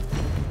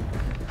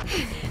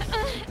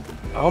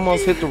 I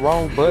almost hit the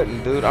wrong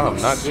button, dude. I'm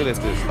not good at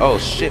this. Oh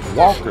shit,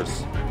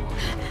 walkers.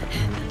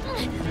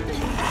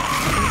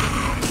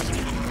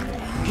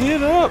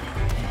 Get up!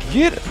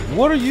 Get it!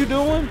 What are you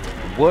doing?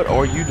 What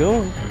are you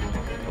doing?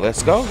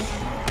 Let's go.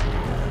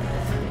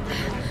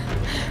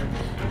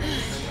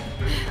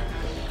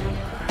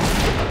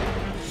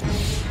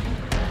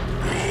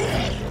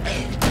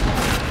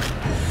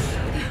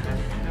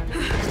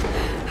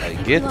 Hey,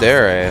 get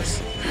their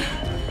ass.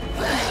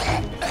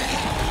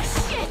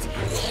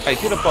 Hey,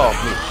 get up off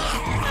me.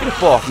 Get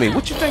up off me.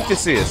 What you think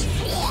this is?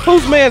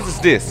 Whose man's is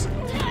this?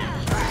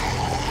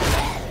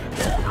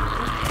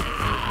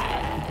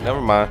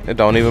 Never mind. It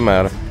don't even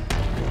matter.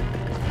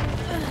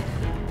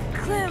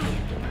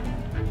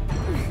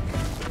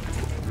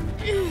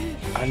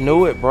 I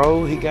knew it,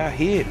 bro. He got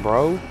hit,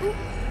 bro.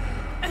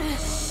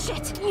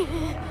 Shit.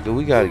 Dude,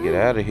 we gotta get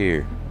out of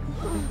here.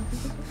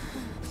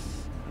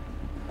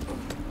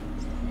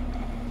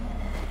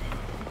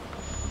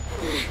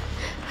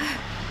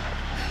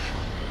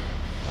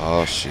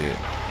 Oh shit.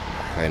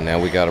 Okay, now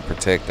we gotta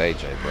protect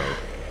AJ, bro.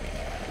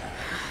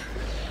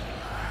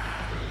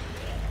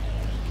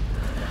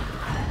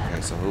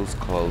 Okay, so who's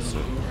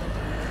closer?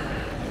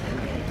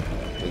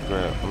 Let me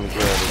grab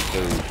this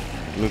dude.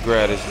 Let me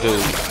grab this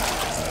dude.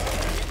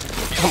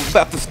 I'm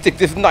about to stick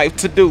this knife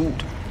to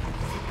dude.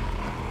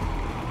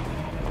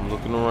 I'm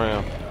looking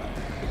around.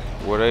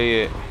 Where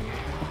they at?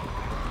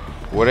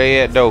 Where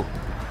they at though?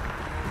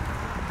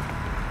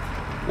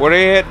 Where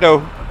they at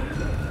though?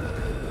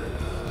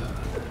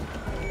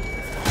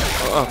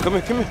 Come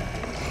here, come here.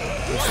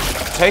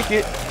 Take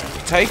it.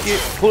 Take it.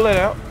 Pull it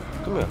out.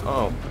 Come here.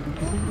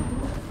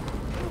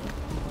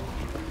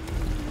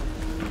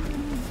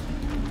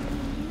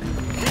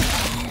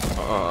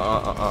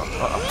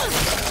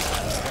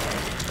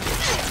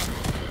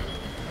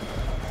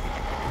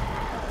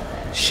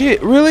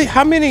 Shit, really?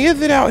 How many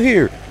is it out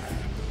here?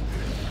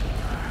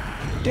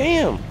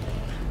 Damn.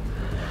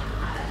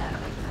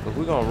 Look,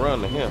 we're gonna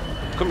run to him.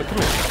 Come here, come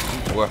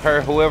here. Well,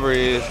 her, whoever it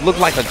is, look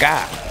like a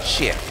guy.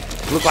 Shit.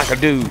 Look like a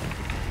dude.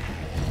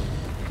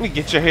 Let me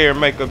get your hair and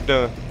makeup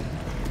done.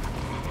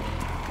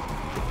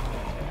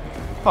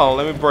 Hold on,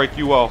 let me break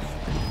you off.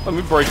 Let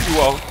me break you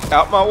off.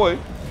 Out my way.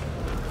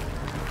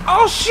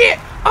 Oh shit!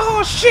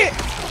 Oh shit!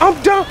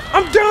 I'm done!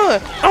 I'm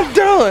done! I'm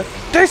done!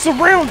 They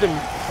surrounded me!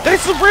 They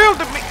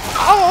surrounded me!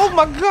 Oh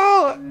my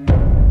god!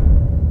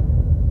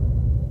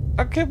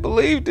 I can't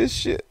believe this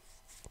shit.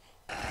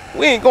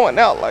 We ain't going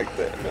out like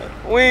that, man.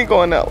 We ain't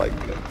going out like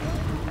that.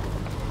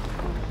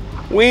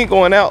 We ain't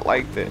going out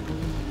like that.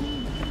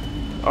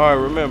 Alright,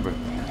 remember.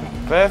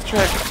 Fast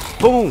track.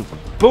 Boom!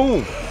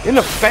 Boom! In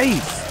the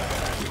face!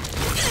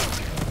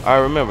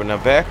 Alright, remember. Now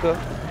back up.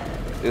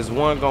 Is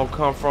one gonna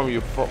come from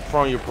your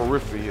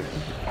periphery here.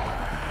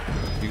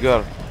 You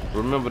gotta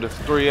remember there's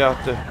 3 out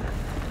there.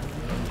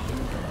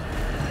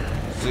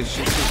 See,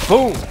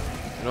 boom!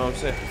 You know what I'm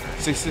saying?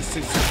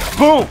 See,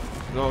 boom!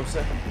 You know what I'm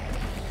saying?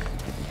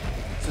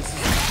 See,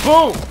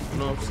 boom! You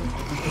know what I'm saying?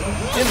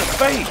 In the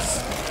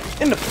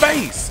face! In the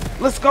face!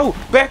 Let's go!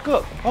 Back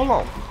up! Hold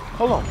on!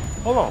 Hold on!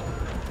 Hold on!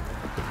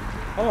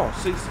 Hold on,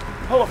 see?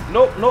 Hold on!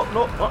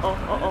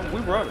 Nope! We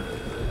running.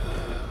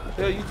 What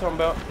the hell you talking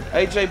about?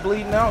 AJ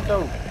bleeding out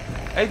though.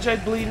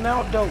 AJ bleeding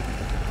out though.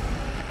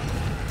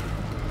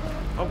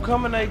 I'm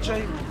coming,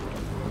 AJ.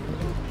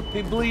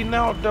 He bleeding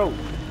out though.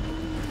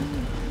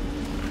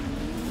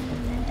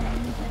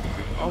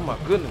 Oh my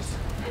goodness.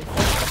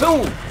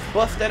 Boom!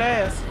 Bust that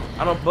ass.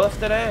 I done bust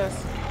that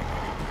ass.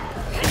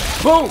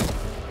 Boom!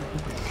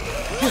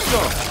 Get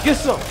some. Get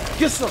some.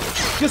 Get some.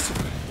 Get some.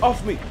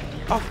 Off me.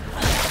 Off.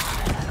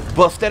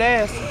 Bust that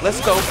ass. Let's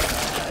go.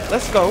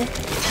 Let's go.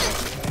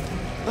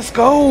 Let's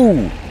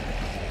go.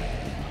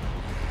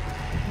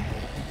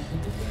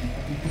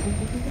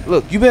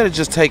 Look, you better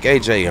just take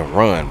AJ and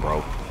run, bro.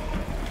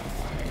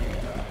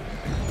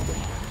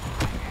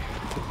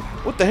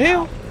 What the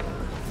hell?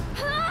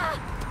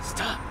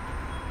 Stop.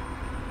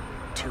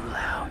 Too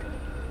loud.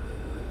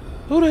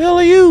 Who the hell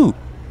are you?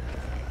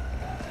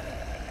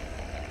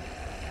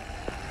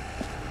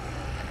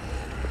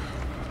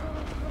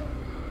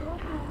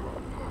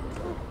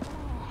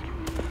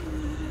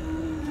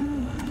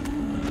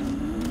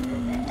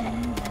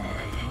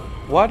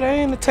 Why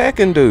they ain't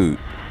attacking dude?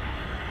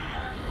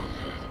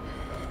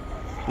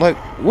 Like,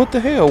 what the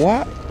hell?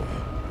 Why?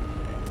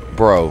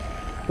 Bro,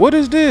 what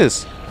is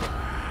this?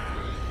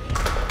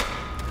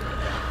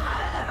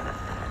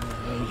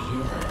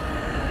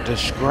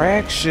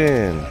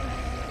 Distraction.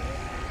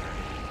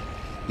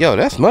 Yo,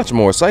 that's much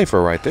more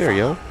safer right there,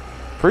 yo.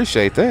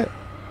 Appreciate that.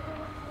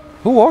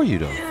 Who are you,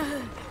 though?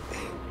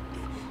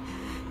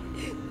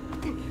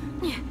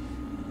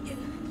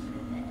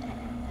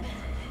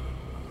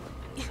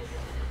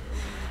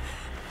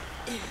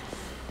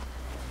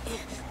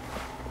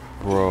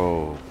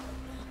 Bro.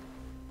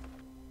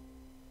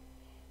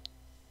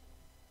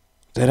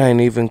 That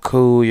ain't even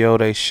cool, yo.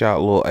 They shot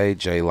little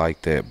AJ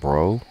like that,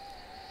 bro.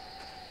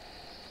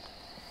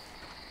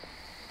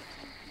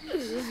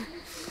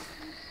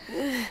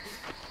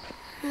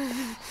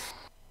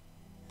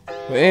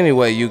 But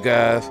anyway, you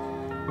guys,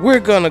 we're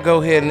gonna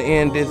go ahead and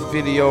end this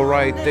video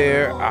right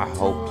there. I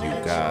hope you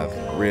guys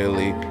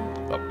really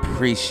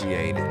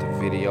appreciated the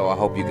video. I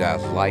hope you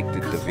guys liked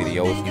the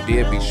video. If you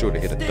did, be sure to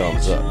hit a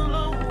thumbs up.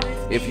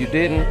 If you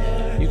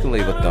didn't, you can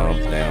leave a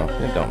thumbs down.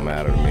 It don't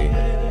matter to me.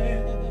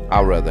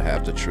 I'd rather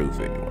have the truth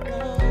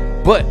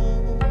anyway. But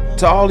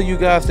to all of you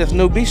guys that's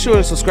new, be sure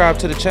to subscribe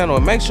to the channel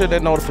and make sure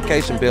that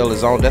notification bell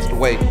is on. That's the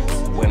way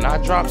when I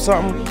drop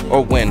something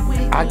or when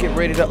I get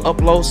ready to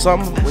upload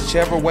something,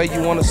 whichever way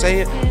you want to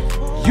say it,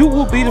 you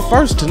will be the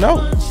first to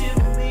know.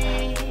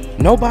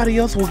 Nobody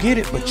else will get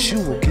it, but you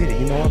will get it.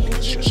 You know what?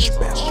 Because you're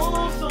special.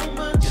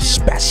 You're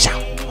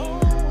special.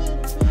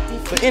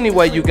 But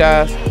anyway, you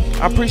guys,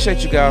 I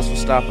appreciate you guys for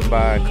stopping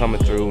by and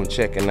coming through and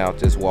checking out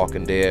this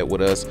Walking Dead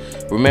with us.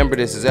 Remember,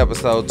 this is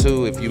episode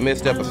 2. If you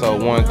missed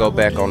episode 1, go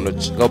back on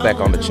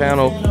the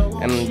channel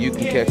and you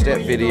can catch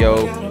that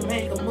video.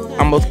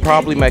 I'm gonna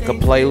probably make a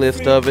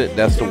playlist of it.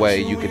 That's the way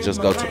you can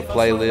just go to the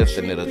playlist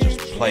and it'll just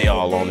play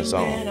all on its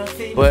own.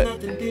 But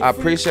I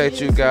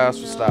appreciate you guys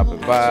for stopping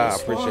by. I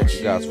appreciate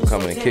you guys for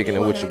coming and kicking it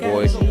with your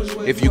boy.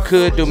 If you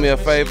could do me a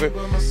favor,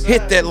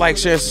 hit that like,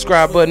 share, and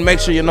subscribe button. Make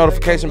sure your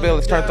notification bell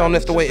is turned on.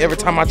 That's the way every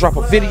time I drop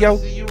a video,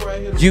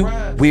 you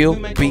will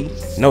be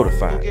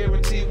notified.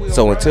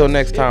 So until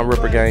next time,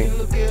 Ripper Gang,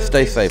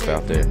 stay safe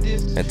out there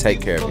and take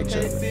care of each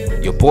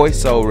other. Your boy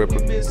Soul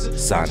Ripper,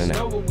 signing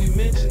out.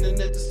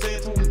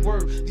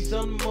 These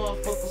other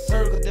motherfuckers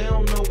heard, 'cause they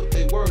don't know